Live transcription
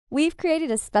We've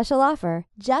created a special offer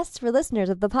just for listeners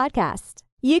of the podcast.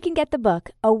 You can get the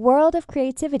book, A World of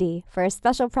Creativity, for a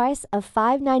special price of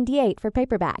 $5.98 for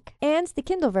paperback, and the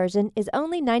Kindle version is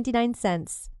only 99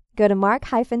 cents. Go to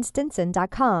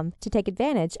mark-stinson.com to take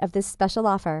advantage of this special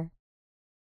offer.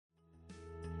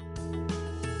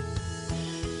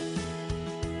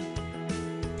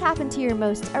 Tap into your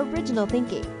most original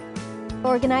thinking.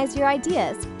 Organize your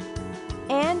ideas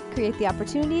and create the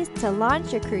opportunities to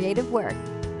launch your creative work.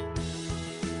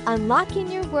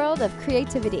 Unlocking your world of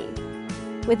creativity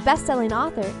with best-selling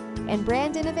author and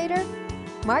brand innovator,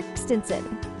 Mark Stinson.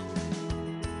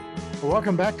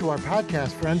 Welcome back to our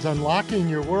podcast, friends, Unlocking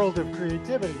Your World of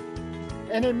Creativity.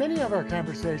 And in many of our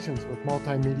conversations with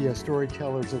multimedia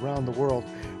storytellers around the world,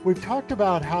 we've talked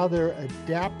about how they're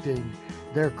adapting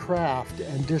their craft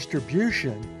and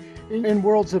distribution in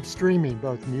worlds of streaming,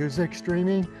 both music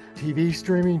streaming, TV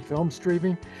streaming, film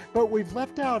streaming. But we've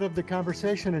left out of the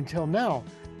conversation until now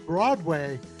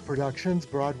Broadway productions,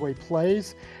 Broadway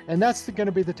plays, and that's going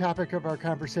to be the topic of our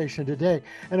conversation today.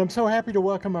 And I'm so happy to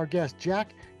welcome our guest,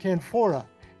 Jack Canfora.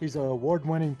 He's an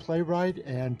award-winning playwright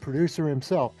and producer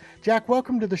himself. Jack,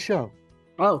 welcome to the show.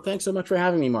 Oh, thanks so much for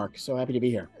having me, Mark. So happy to be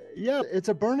here. Yeah, it's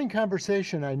a burning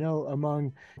conversation, I know,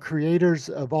 among creators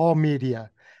of all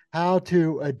media, how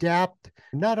to adapt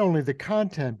not only the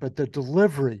content, but the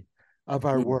delivery of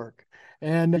our work.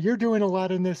 And you're doing a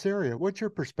lot in this area. What's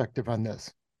your perspective on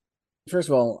this? First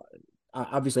of all,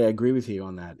 obviously, I agree with you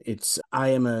on that.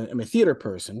 I'm a theater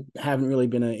person. Haven't really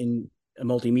been a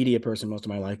multimedia person most of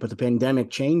my life, but the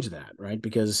pandemic changed that, right?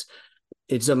 Because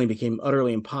it suddenly became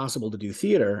utterly impossible to do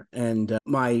theater. And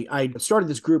I started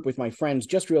this group with my friends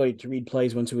just really to read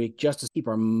plays once a week, just to keep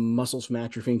our muscles from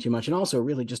atrophying too much, and also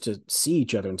really just to see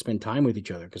each other and spend time with each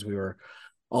other because we were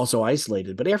also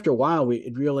isolated. But after a while,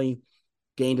 it really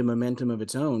gained a momentum of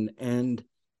its own. And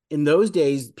in those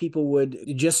days, people would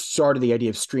just started the idea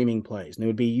of streaming plays. And it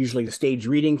would be usually the stage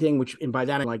reading thing, and by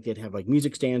that, they'd have like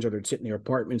music stands, or they'd sit in their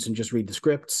apartments and just read the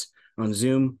scripts on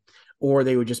Zoom, or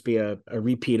they would just be a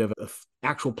repeat of an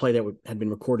actual play that had been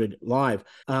recorded live.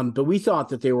 But we thought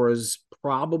that there was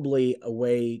probably a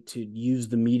way to use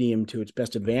the medium to its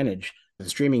best advantage, the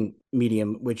streaming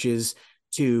medium, which is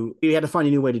we had to find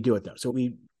a new way to do it, though. So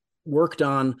we worked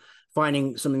on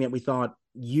finding something that we thought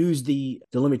used the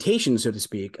limitations, so to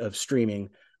speak, of streaming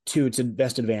to its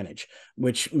best advantage,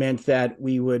 which meant that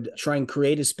we would try and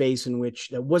create a space in which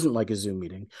that wasn't like a Zoom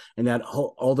meeting. And that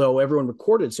although everyone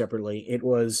recorded separately,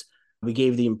 we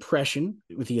gave the impression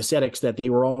with the aesthetics that they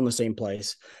were all in the same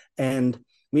place. And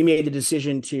we made the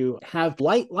decision to have,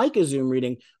 like a Zoom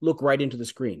reading, look right into the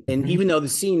screen. And even though the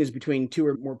scene is between two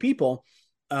or more people,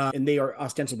 and they are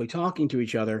ostensibly talking to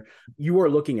each other, you are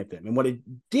looking at them. And what it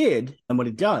did, and what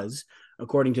it does,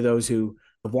 according to those who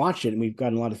have watched it, and we've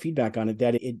gotten a lot of feedback on it,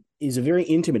 that it is a very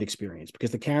intimate experience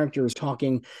because the character is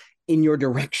talking in your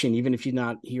direction, even if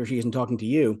he or she isn't talking to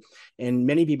you. And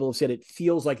many people have said it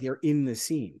feels like they're in the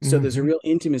scene. So there's a real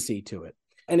intimacy to it.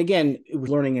 And again, we're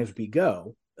learning as we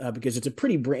go, because it's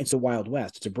a Wild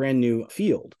West. It's a brand new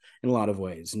field in a lot of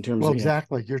ways in terms of.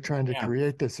 Exactly. You're trying to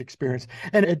create this experience.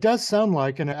 And it does sound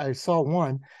like, and I saw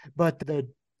one, but the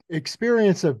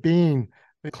experience of being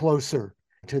closer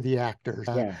to the actors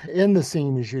in the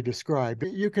scene as you described.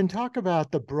 You can talk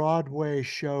about the Broadway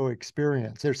show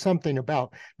experience. There's something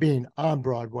about being on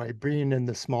Broadway, being in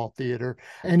the small theater,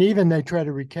 and even they try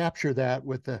to recapture that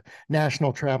with the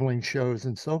national traveling shows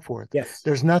and so forth. Yes.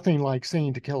 There's nothing like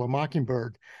seeing To Kill a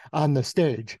Mockingbird on the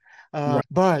stage.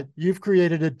 But you've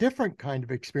created a different kind of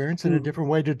experience and a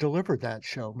different way to deliver that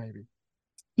show, maybe.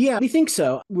 Yeah, we think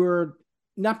so. We're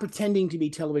not pretending to be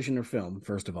television or film,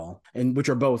 first of all, and which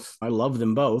are both. I love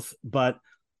them both, but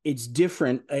it's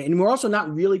different. And we're also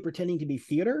not really pretending to be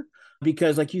theater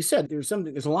because, like you said, there's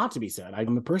a lot to be said.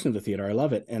 I'm a person of the theater. I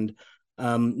love it. And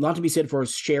a lot to be said for a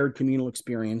shared communal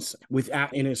experience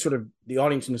in a sort of the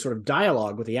audience in a sort of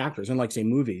dialogue with the actors, unlike, say,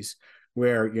 movies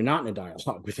where you're not in a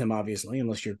dialogue with them, obviously,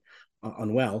 unless you're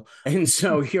unwell. And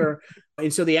so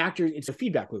the actors, it's a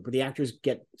feedback loop where the actors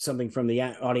get something from the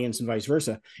audience and vice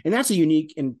versa. And that's a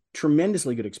unique and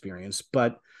tremendously good experience,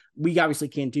 but we obviously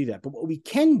can't do that. But what we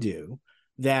can do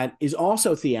that is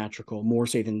also theatrical, more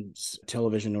say than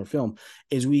television or film,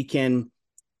 is we can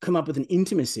come up with an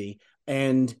intimacy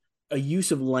and a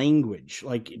use of language.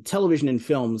 Like television and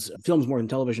films more than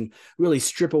television, really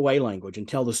strip away language and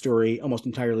tell the story almost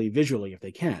entirely visually if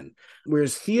they can.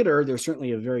 Whereas theater, there's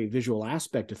certainly a very visual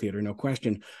aspect to theater, no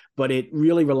question, but it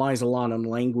really relies a lot on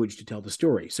language to tell the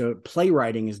story. So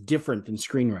playwriting is different than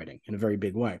screenwriting in a very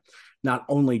big way, not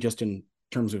only just in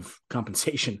terms of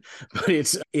compensation, but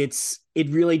it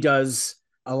really does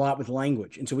a lot with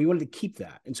language. And so we wanted to keep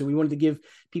that. And so we wanted to give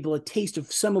people a taste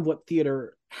of some of what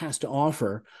theater has to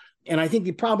offer. And I think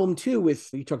the problem too with,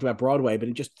 you talked about Broadway,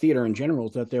 but just theater in general,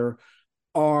 is that there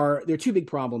are two big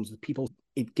problems with people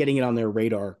getting it on their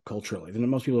radar culturally. And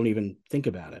most people don't even think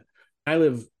about it. I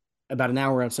live about an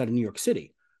hour outside of New York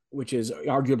City, which is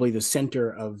arguably the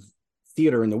center of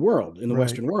theater in the world, in the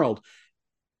Western world.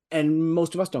 And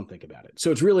most of us don't think about it.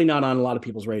 So it's really not on a lot of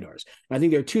people's radars. And I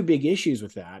think there are two big issues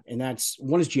with that. And that's,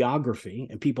 one is geography,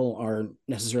 and people aren't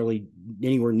necessarily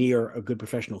anywhere near a good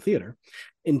professional theater.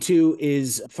 And two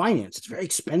is finance. It's very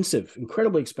expensive,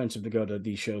 incredibly expensive to go to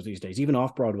these shows these days, even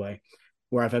off Broadway,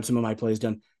 where I've had some of my plays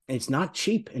done. And it's not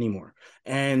cheap anymore.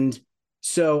 And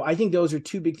so I think those are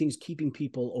two big things keeping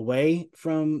people away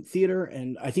from theater.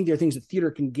 And I think there are things that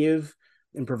theater can give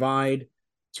and provide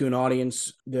to an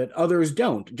audience that others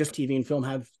don't. Just TV and film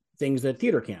have things that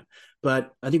theater can't.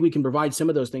 But I think we can provide some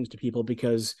of those things to people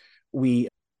because we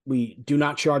do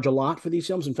not charge a lot for these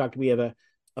films. In fact, we have a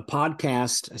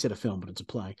podcast. I said a film, but it's a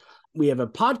play. We have a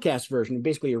podcast version,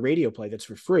 basically a radio play that's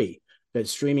for free,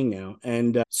 that's streaming now.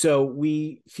 And so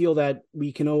we feel that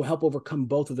we can help overcome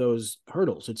both of those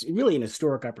hurdles. It's really an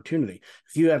historic opportunity.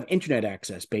 If you have internet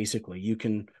access, basically, you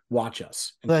can watch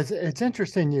us. It's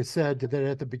interesting you said that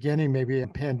at the beginning, maybe in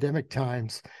pandemic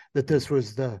times, that this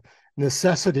was the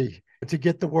necessity to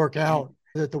get the work out,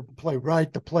 that the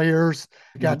Playwright, the players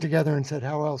got together and said,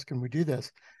 how else can we do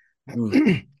this?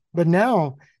 But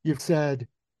now you've said,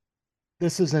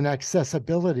 this is an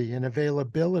accessibility and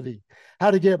availability,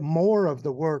 how to get more of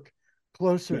the work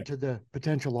closer to the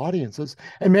potential audiences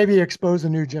and maybe expose a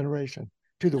new generation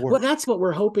to the work. Well, that's what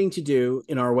we're hoping to do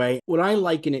in our way. What I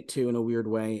liken it to in a weird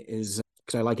way is,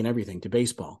 because I liken everything to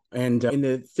baseball. And in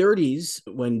the 30s,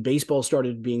 when baseball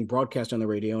started being broadcast on the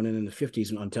radio, and in the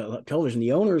 50s on television,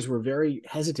 the owners were very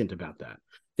hesitant about that,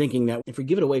 thinking that if we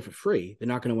give it away for free, they're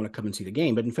not going to want to come and see the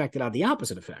game. But in fact, it had the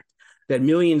opposite effect, that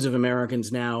millions of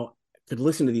Americans now could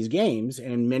listen to these games,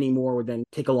 and many more would then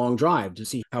take a long drive to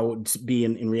see how it would be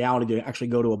in reality to actually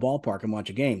go to a ballpark and watch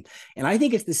a game. And I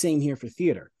think it's the same here for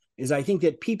theater, is I think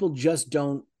that people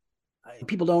don't,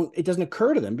 it doesn't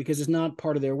occur to them because it's not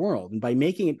part of their world. And by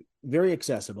making it very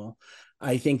accessible,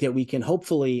 I think that we can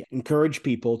hopefully encourage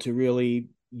people to really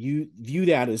view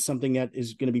that as something that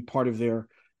is going to be part of their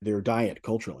diet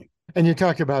culturally. And you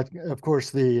talk about, of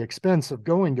course, the expense of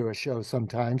going to a show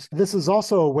sometimes. This is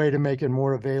also a way to make it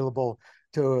more available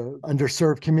to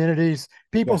underserved communities,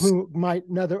 people who might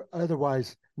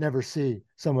otherwise never see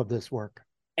some of this work.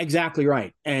 Exactly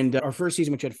right. And our first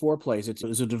season, which had 4 plays, it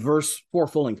was a diverse 4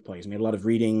 full-length plays. We had a lot of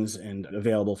readings and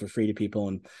available for free to people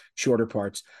and shorter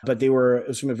parts. But it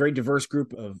was from a very diverse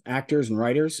group of actors and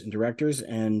writers and directors.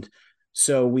 And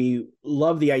so we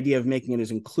love the idea of making it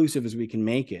as inclusive as we can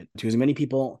make it to as many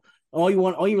people. All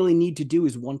you really need to do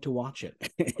is want to watch it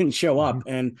and show up.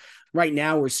 And right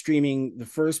now we're streaming the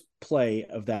first play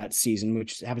of that season,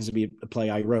 which happens to be a play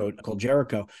I wrote called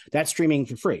Jericho. That's streaming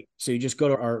for free. So you just go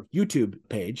to our YouTube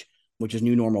page, which is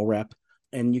New Normal Rep,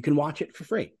 and you can watch it for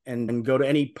free. And go to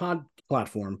any pod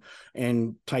platform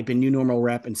and type in New Normal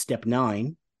Rep and step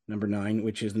 9, number 9,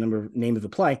 which is the name of the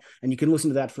play. And you can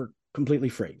listen to that for completely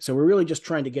free. So we're really just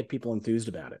trying to get people enthused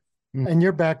about it. And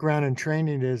your background and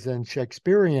training is in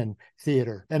Shakespearean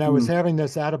theater. And I was having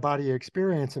this out-of-body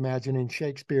experience, imagining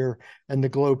Shakespeare and the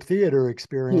Globe Theater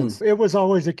experience. It was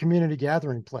always a community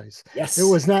gathering place. Yes. It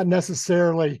was not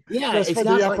necessarily just for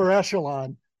the upper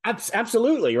echelon.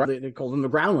 Absolutely. Right. They called them the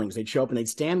groundlings. They'd show up and they'd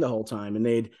stand the whole time, and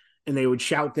they would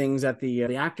shout things at the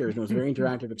actors. And it was a very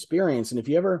interactive experience.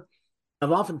 And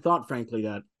I've often thought, frankly,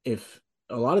 that if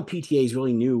a lot of PTAs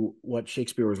really knew what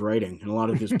Shakespeare was writing and a lot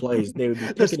of his plays, they would be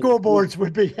the school boards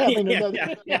would be having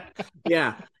another.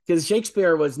 Yeah, because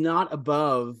Shakespeare was not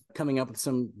above coming up with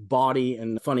some bawdy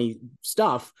and funny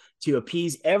stuff to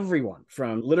appease everyone,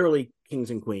 from literally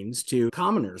kings and queens to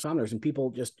commoners and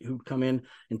people just who come in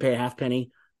and pay a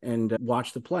halfpenny and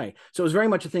watch the play. So it was very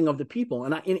much a thing of the people.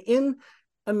 And in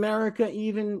America,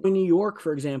 even in New York,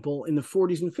 for example, in the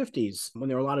 40s and 50s, when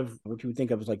there were a lot of what you would think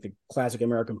of as like the classic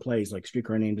American plays like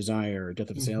Streetcar Named Desire or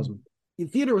Death of a Salesman, the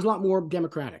theater was a lot more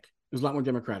democratic. It was a lot more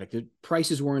democratic. The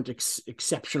prices weren't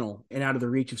exceptional and out of the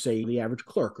reach of, say, the average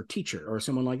clerk or teacher or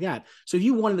someone like that. So if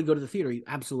you wanted to go to the theater, you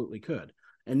absolutely could.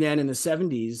 And then in the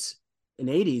 70s and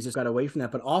 80s, it got away from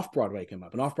that, but off-Broadway came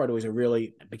up. And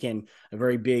off-Broadway became a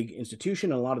very big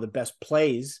institution. And a lot of the best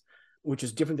plays, which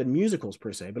is different than musicals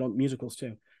per se, but musicals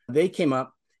too, they came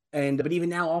up. But even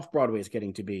now, off-Broadway is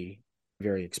getting to be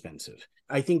very expensive.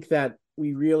 I think that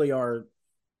we really are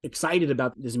excited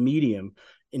about this medium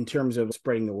in terms of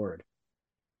spreading the word.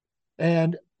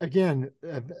 And again,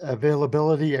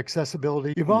 availability,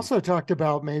 accessibility. You've also talked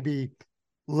about maybe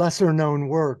lesser known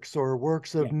works or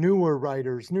works of newer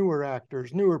writers, newer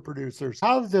actors, newer producers.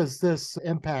 How does this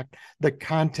impact the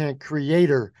content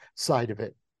creator side of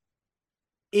it?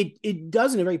 It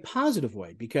does in a very positive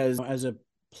way, because as a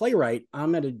playwright,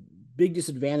 I'm at a big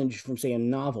disadvantage from, say, a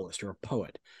novelist or a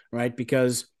poet, right?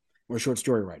 Because, or a short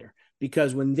story writer,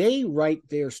 because when they write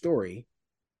their story,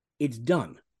 it's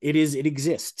done. It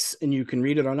exists, and you can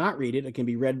read it or not read it. It can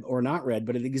be read or not read,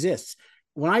 but it exists.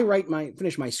 When I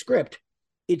finish my script,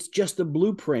 it's just a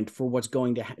blueprint for what's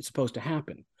supposed to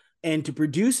happen. And to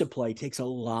produce a play takes a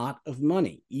lot of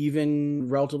money, even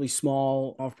relatively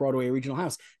small off-Broadway regional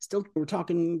house. Still, we're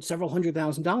talking several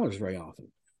 $100,000 very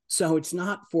often. So it's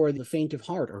not for the faint of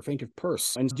heart or faint of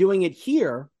purse. And doing it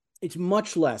here, it's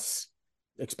much less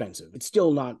expensive. It's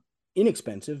still not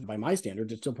inexpensive by my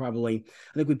standards. It's still probably,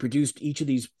 I think we produced each of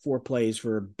these 4 plays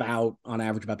for on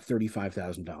average, about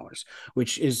 $35,000,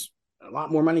 which is a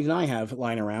lot more money than I have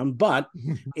lying around, but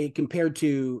compared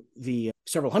to the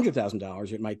several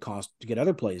 $100,000 it might cost to get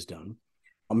other plays done,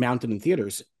 mounted in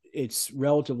theaters, it's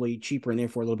relatively cheaper and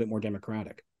therefore a little bit more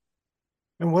democratic.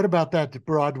 And what about that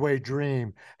Broadway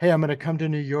dream? Hey, I'm going to come to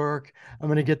New York. I'm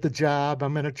going to get the job.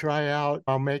 I'm going to try out.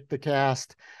 I'll make the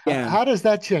cast. Yeah. How does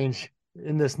that change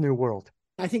in this new world?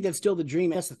 I think that's still the dream.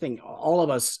 That's the thing. All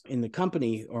of us in the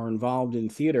company are involved in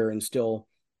theater, and still,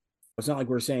 it's not like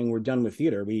we're saying we're done with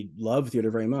theater. We love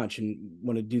theater very much and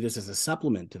want to do this as a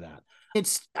supplement to that.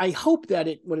 I hope that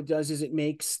what it does is it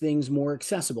makes things more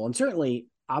accessible. And certainly,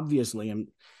 obviously, in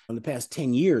the past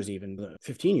 10 years, even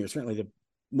 15 years, certainly the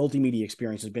multimedia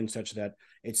experience has been such that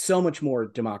it's so much more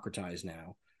democratized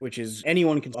now, which is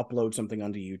anyone can upload something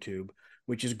onto YouTube,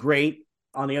 which is great.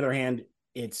 On the other hand,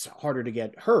 it's harder to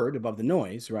get heard above the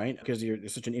noise, right? Because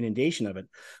there's such an inundation of it.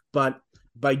 But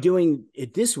by doing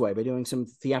it this way, by doing some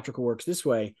theatrical works this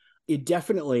way, it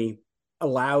definitely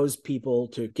allows people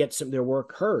to get their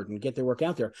work heard and get their work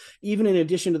out there. Even in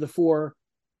addition to the 4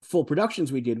 full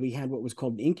productions we did, we had what was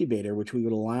called an incubator, which we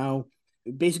would allow,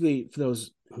 basically, for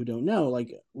those who don't know,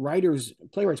 like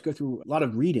playwrights go through a lot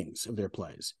of readings of their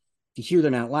plays to hear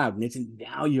them out loud, and it's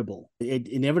invaluable. It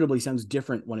inevitably sounds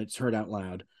different when it's heard out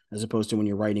loud as opposed to when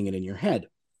you're writing it in your head.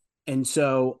 And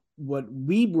so what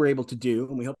we were able to do,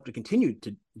 and we hope to continue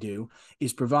to do,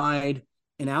 is provide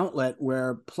an outlet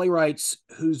where playwrights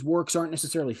whose works aren't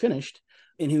necessarily finished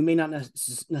and who may not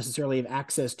necessarily have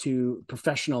access to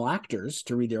professional actors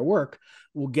to read their work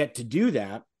will get to do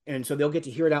that. And so they'll get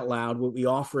to hear it out loud. We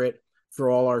offer it for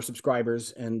all our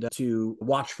subscribers and to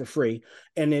watch for free.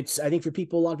 And I think for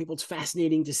a lot of people, it's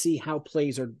fascinating to see how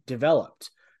plays are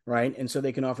developed, right? And so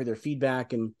they can offer their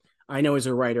feedback. And I know as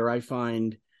a writer, I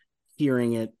find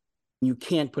hearing it, you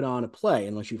can't put on a play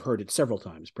unless you've heard it several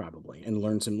times, probably, and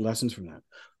learn some lessons from that.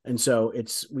 And so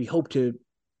we hope to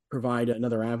provide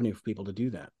another avenue for people to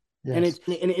do that. Yes.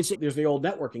 And there's the old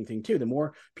networking thing too. The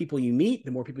more people you meet,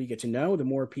 the more people you get to know, the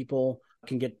more people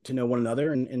can get to know one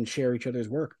another and share each other's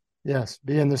work. Yes,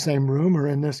 be in the same room, or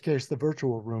in this case, the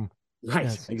virtual room. Right,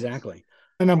 yes. Exactly.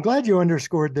 And I'm glad you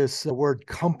underscored this word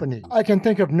company. I can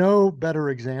think of no better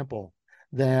example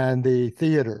than the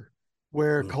theater,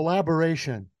 where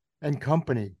collaboration and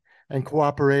company and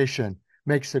cooperation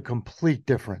makes a complete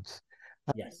difference.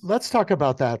 Yes. Let's talk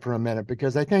about that for a minute,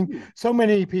 because I think so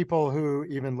many people who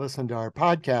even listen to our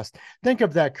podcast think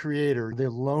of that creator, the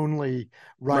lonely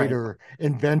writer,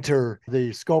 inventor,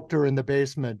 the sculptor in the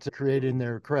basement creating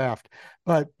their craft.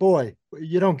 But boy,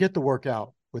 you don't get the work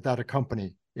out without a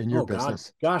company in your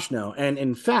business. Gosh, no. And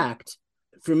in fact,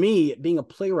 for me, being a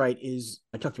playwright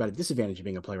I talked about a disadvantage of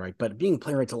being a playwright, but being a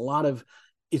playwright's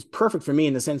is perfect for me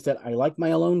in the sense that I like my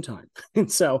alone time.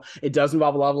 And so it does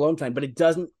involve a lot of alone time,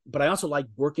 but I also like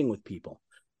working with people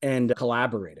and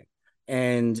collaborating.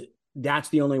 And that's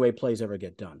the only way plays ever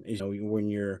get done, is when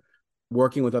you're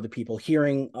working with other people,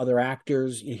 hearing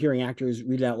actors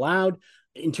read it out loud.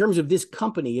 In terms of this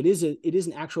company, it is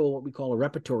an actual, what we call a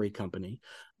repertory company,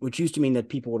 which used to mean that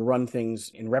people would run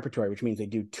things in repertory, which means they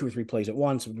do 2 or 3 plays at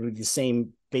once with the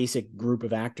same basic group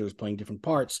of actors playing different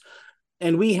parts.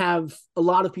 And we have a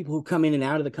lot of people who come in and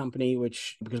out of the company,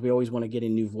 because we always want to get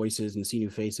in new voices and see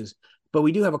new faces. But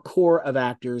we do have a core of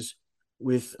actors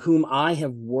with whom I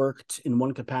have worked in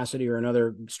one capacity or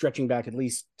another, stretching back at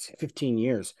least 15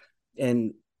 years.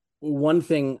 And one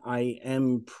thing I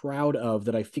am proud of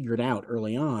that I figured out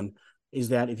early on is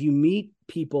that if you meet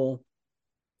people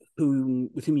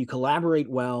with whom you collaborate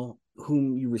well,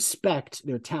 whom you respect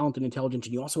their talent and intelligence,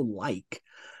 and you also like,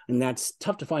 and that's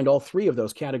tough to find all 3 of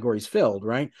those categories filled,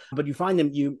 right? But you find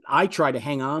them, I try to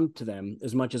hang on to them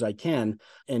as much as I can.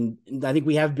 And I think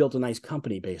we have built a nice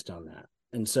company based on that.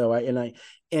 And so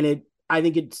I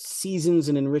think it seasons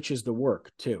and enriches the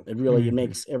work too. It really it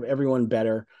makes everyone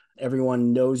better.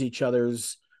 Everyone knows each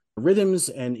other's rhythms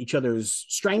and each other's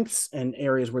strengths and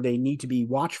areas where they need to be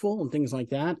watchful and things like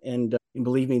that. And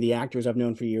believe me, the actors I've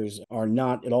known for years are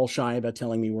not at all shy about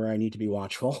telling me where I need to be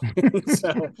watchful.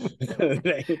 So,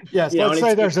 yes, let's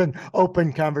say there's an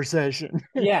open conversation.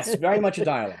 Yes, very much a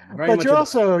dialogue. But you're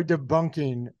also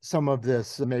debunking some of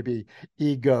this, maybe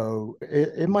ego.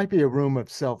 It might be a room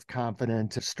of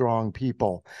self-confident, strong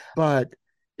people, but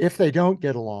if they don't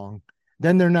get along,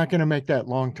 then they're not going to make that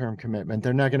long-term commitment.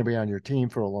 They're not going to be on your team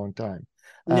for a long time,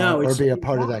 or be a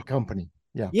part of that company.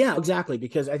 Yeah, exactly.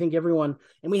 Because I think everyone,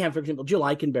 and we have, for example, Jill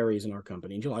Eikenberry is in our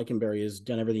company. And Jill Eikenberry has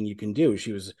done everything you can do.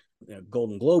 She was a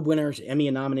Golden Globe winner,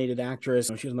 Emmy-nominated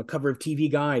actress. She was on the cover of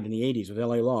TV Guide in the 80s with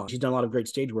LA Law. She's done a lot of great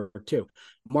stage work too.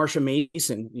 Marsha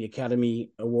Mason, the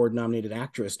Academy Award-nominated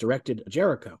actress, directed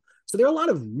Jericho. So there are a lot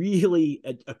of really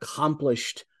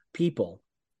accomplished people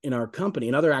in our company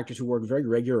and other actors who work very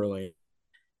regularly.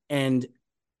 And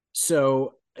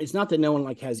so it's not that no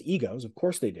one has egos, of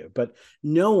course they do, but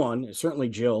no one, certainly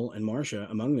Jill and Marsha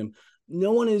among them,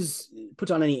 no one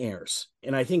puts on any airs.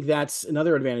 And I think that's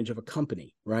another advantage of a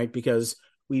company, right? Because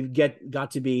we've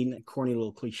got to be a corny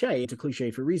little cliche. It's a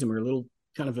cliche for a reason. We're a little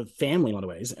kind of a family in a lot of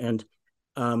ways. And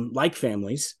like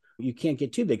families, you can't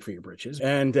get too big for your britches.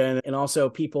 And also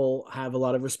people have a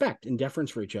lot of respect and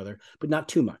deference for each other, but not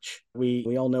too much.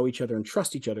 We all know each other and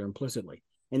trust each other implicitly.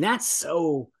 And that's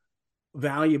so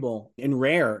valuable and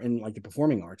rare in the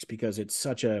performing arts, because it's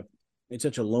such a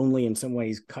lonely, in some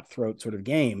ways cutthroat sort of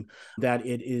game, that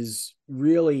it is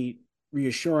really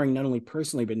reassuring, not only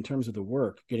personally but in terms of the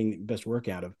work, getting the best work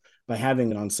out of by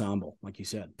having an ensemble, like you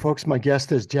said. Folks, my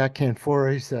guest is Jack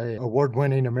Canfora. He's an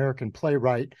award-winning American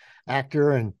playwright,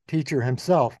 actor, and teacher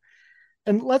himself.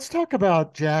 And let's talk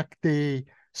about, Jack, the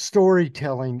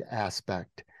storytelling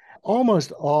aspect.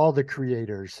 Almost all the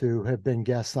creators who have been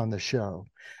guests on the show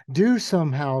do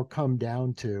somehow come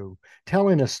down to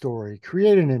telling a story,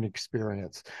 creating an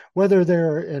experience, whether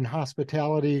they're in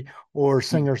hospitality or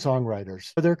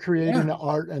singer-songwriters. They're creating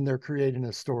art and they're creating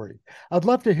a story. I'd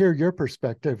love to hear your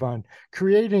perspective on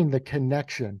creating the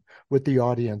connection with the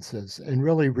audiences and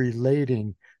really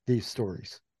relating these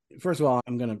stories. First of all,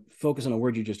 I'm going to focus on a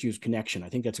word you just used, connection. I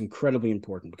think that's incredibly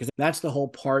important, because that's the whole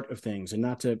part of things. And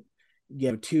not to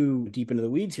get too deep into the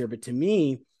weeds here, but to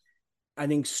me, I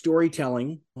think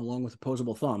storytelling, along with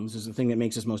opposable thumbs, is the thing that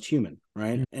makes us most human,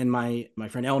 right? Mm-hmm. And my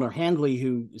friend Eleanor Handley,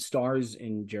 who stars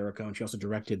in Jericho, and she also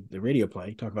directed the radio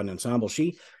play, talk about an ensemble,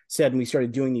 she said when we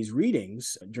started doing these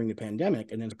readings during the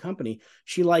pandemic, and as a company,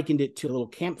 she likened it to a little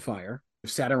campfire,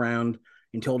 sat around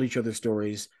and told each other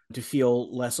stories to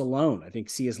feel less alone. I think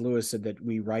C.S. Lewis said that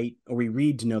we write or we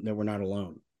read to know that we're not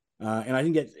alone. And I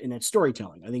think that's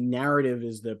storytelling. I think narrative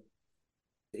is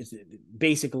it's the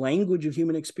basic language of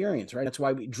human experience, right? That's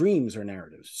why dreams are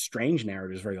narratives, strange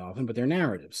narratives very often, but they're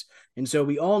narratives. And so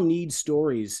we all need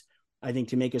stories, I think,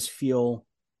 to make us feel.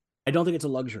 I don't think it's a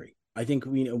luxury. I think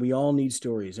we all need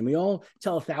stories, and we all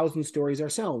tell 1,000 stories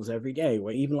ourselves every day,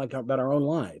 even about our own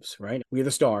lives, right? We're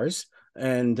the stars,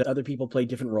 and other people play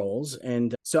different roles.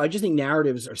 And so I just think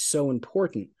narratives are so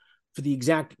important for the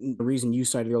exact reason you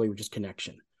cited earlier, which is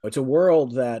connection. It's a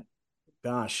world that,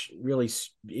 gosh, really,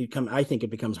 I think it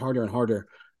becomes harder and harder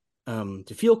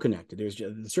to feel connected.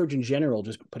 The Surgeon General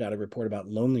just put out a report about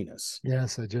loneliness.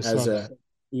 Yes, I just saw that.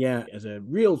 Yeah, as a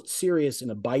real serious and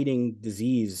abiding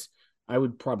disease, I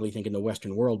would probably think in the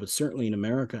Western world, but certainly in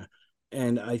America.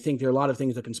 And I think there are a lot of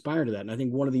things that conspire to that. And I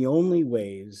think one of the only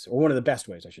ways, or one of the best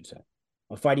ways, I should say,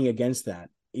 of fighting against that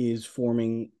is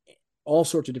forming all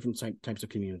sorts of different types of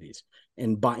communities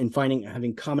and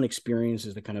having common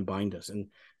experiences that kind of bind us. And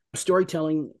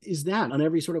storytelling is that on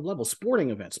every sort of level. Sporting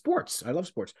events, sports, I love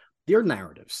sports. They're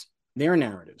narratives.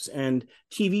 And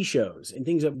TV shows and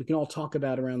things that we can all talk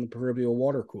about around the proverbial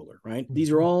water cooler, right? Mm-hmm.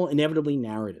 These are all inevitably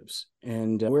narratives.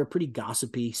 And we're a pretty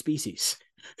gossipy species.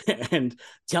 And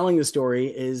telling the story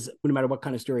is, no matter what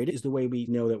kind of story it is, the way we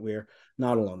know that we're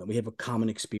not alone, that we have a common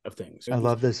experience of things. I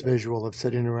love this visual of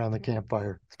sitting around the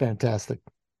campfire. It's fantastic.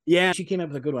 Yeah, she came up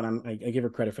with a good one. I give her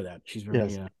credit for that. She's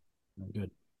very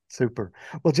good. Super.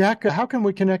 Well, Jack, how can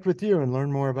we connect with you and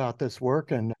learn more about this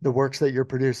work and the works that you're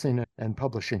producing and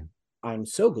publishing? I'm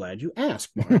so glad you asked,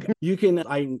 Mark.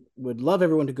 I would love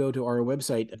everyone to go to our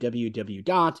website,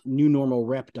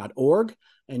 www.newnormalrep.org,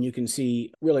 and you can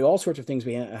see really all sorts of things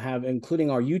we have,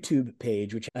 including our YouTube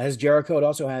page, which has Jericho. It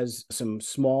also has some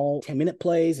small 10-minute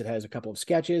plays. It has a couple of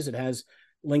sketches. It has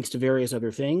links to various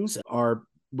other things,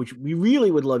 which we really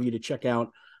would love you to check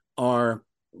out our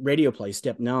radio play,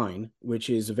 Step 9, which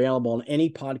is available on any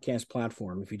podcast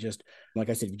platform. If you just, like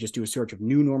I said, if you just do a search of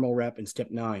New Normal Rep and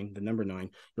Step 9, the number 9,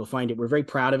 you'll find it. We're very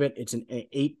proud of it. It's an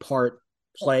 8-part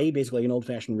play, basically an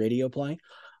old-fashioned radio play.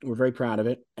 We're very proud of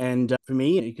it. And for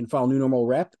me, you can follow New Normal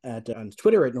Rep on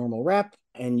Twitter at Normal Rep,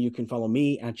 and you can follow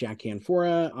me at Jack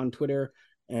Canfora on Twitter.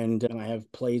 And I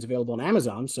have plays available on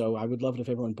Amazon, so I would love it if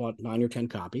everyone bought 9 or 10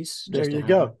 copies. There you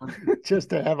go, just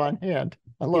to have on hand.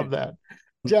 I love that.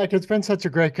 Jack, it's been such a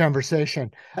great conversation.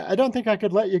 I don't think I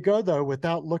could let you go, though,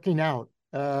 without looking out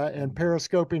and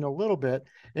periscoping a little bit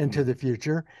into the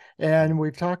future. And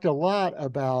we've talked a lot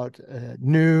about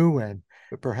new and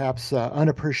perhaps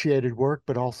unappreciated work,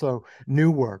 but also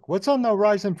new work. What's on the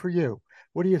horizon for you?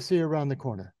 What do you see around the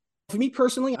corner? For me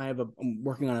personally, I'm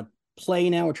working on a play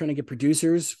now. We're trying to get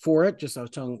producers for it. Just I was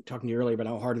talking to you earlier about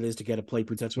how hard it is to get a play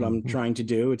produced. That's what I'm trying to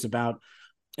do. It's about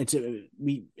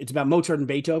Mozart and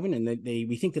Beethoven, and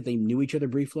we think that they knew each other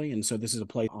briefly, and so this is a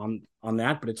play on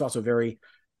that. But it's also very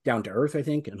down to earth, I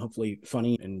think, and hopefully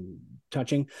funny and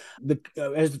touching.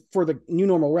 As for the New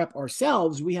Normal Rep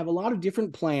ourselves, we have a lot of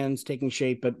different plans taking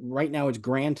shape, but right now it's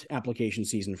grant application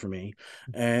season for me,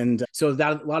 and so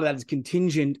that a lot of that is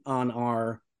contingent on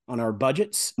our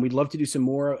budgets. We'd love to do some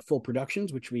more full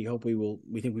productions, which we think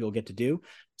we will get to do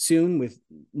soon with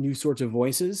new sorts of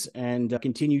voices, and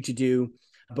continue to do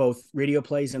both radio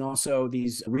plays and also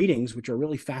these readings, which are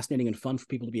really fascinating and fun for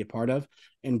people to be a part of,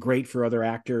 and great for other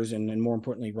actors and more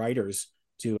importantly, writers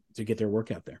to get their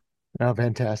work out there. Oh,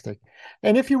 fantastic.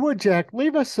 And if you would, Jack,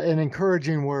 leave us an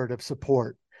encouraging word of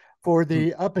support for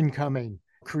the up and coming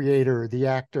creator, the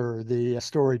actor, the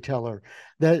storyteller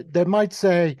that might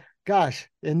say, gosh,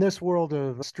 in this world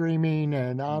of streaming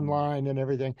and online and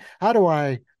everything, how do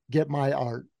I get my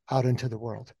art out into the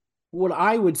world? What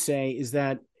I would say is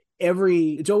that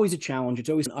it's always a challenge. It's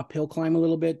always an uphill climb a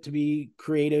little bit to be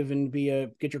creative and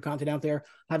get your content out there.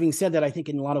 Having said that, I think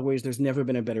in a lot of ways, there's never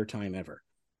been a better time ever.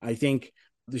 I think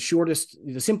the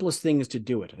simplest thing is to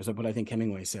do it, is what I think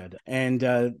Hemingway said. And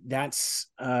that's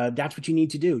what you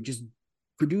need to do. Just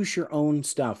produce your own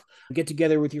stuff, get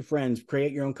together with your friends,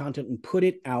 create your own content and put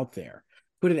it out there.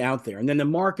 And then the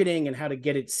marketing and how to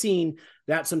get it seen,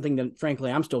 that's something that,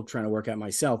 frankly, I'm still trying to work out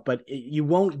myself, but you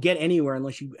won't get anywhere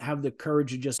unless you have the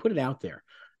courage to just put it out there,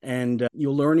 and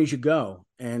you'll learn as you go,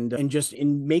 and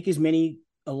make as many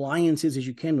alliances as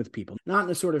you can with people, not in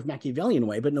a sort of Machiavellian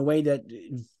way, but in a way that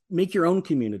make your own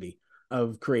community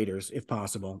of creators if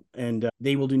possible, and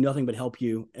they will do nothing but help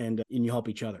you, and you help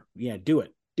each other. Yeah, do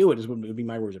it is what would be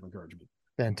my words of encouragement.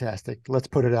 Fantastic. Let's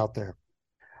put it out there.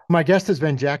 My guest has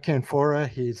been Jack Canfora.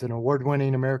 He's an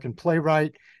award-winning American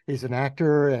playwright. He's an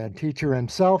actor and teacher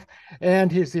himself,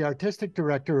 and he's the artistic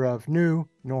director of New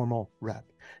Normal Rep.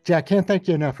 Jack, can't thank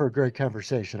you enough for a great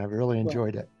conversation. I've really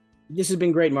enjoyed it. This has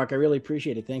been great, Mark. I really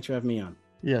appreciate it. Thanks for having me on.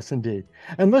 Yes, indeed.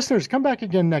 And listeners, come back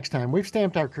again next time. We've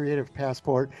stamped our creative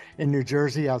passport in New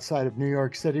Jersey outside of New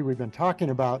York City. We've been talking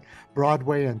about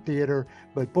Broadway and theater,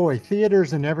 but boy,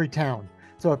 theater's in every town.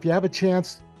 So if you have a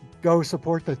chance, go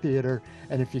support the theater.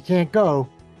 And if you can't go,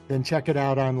 then check it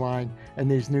out online and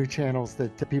these new channels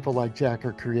that people like Jack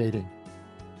are creating.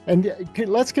 And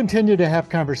let's continue to have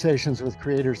conversations with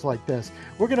creators like this.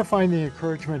 We're going to find the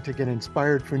encouragement to get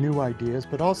inspired for new ideas,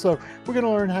 but also we're going to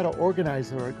learn how to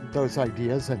organize those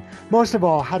ideas, and most of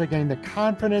all, how to gain the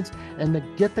confidence and to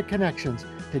get the connections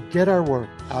to get our work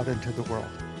out into the world.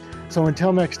 So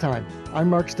until next time, I'm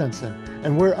Mark Stinson,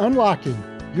 and we're unlocking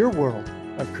your world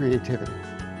of creativity.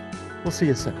 We'll see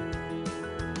you soon.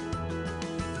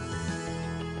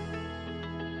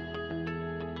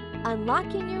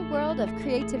 Unlocking your world of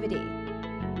creativity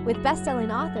with best-selling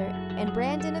author and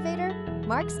brand innovator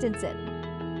Mark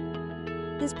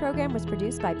Stinson. This program was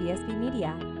produced by BSB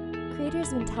Media,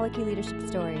 creators of IntelliKey Leadership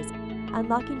Stories,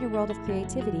 Unlocking Your World of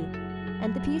Creativity,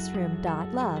 and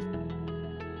thepeaceroom.love.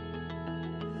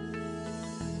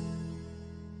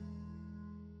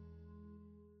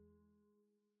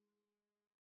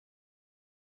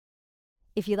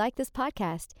 If you like this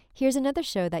podcast, here's another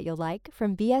show that you'll like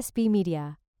from BSB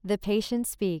Media. The Patient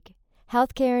Speak,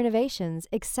 Healthcare Innovations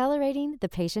Accelerating the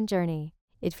Patient Journey.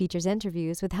 It features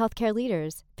interviews with healthcare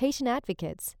leaders, patient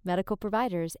advocates, medical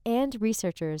providers, and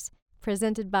researchers.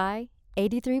 Presented by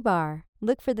 83 Bar.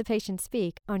 Look for The Patient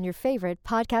Speak on your favorite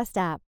podcast app.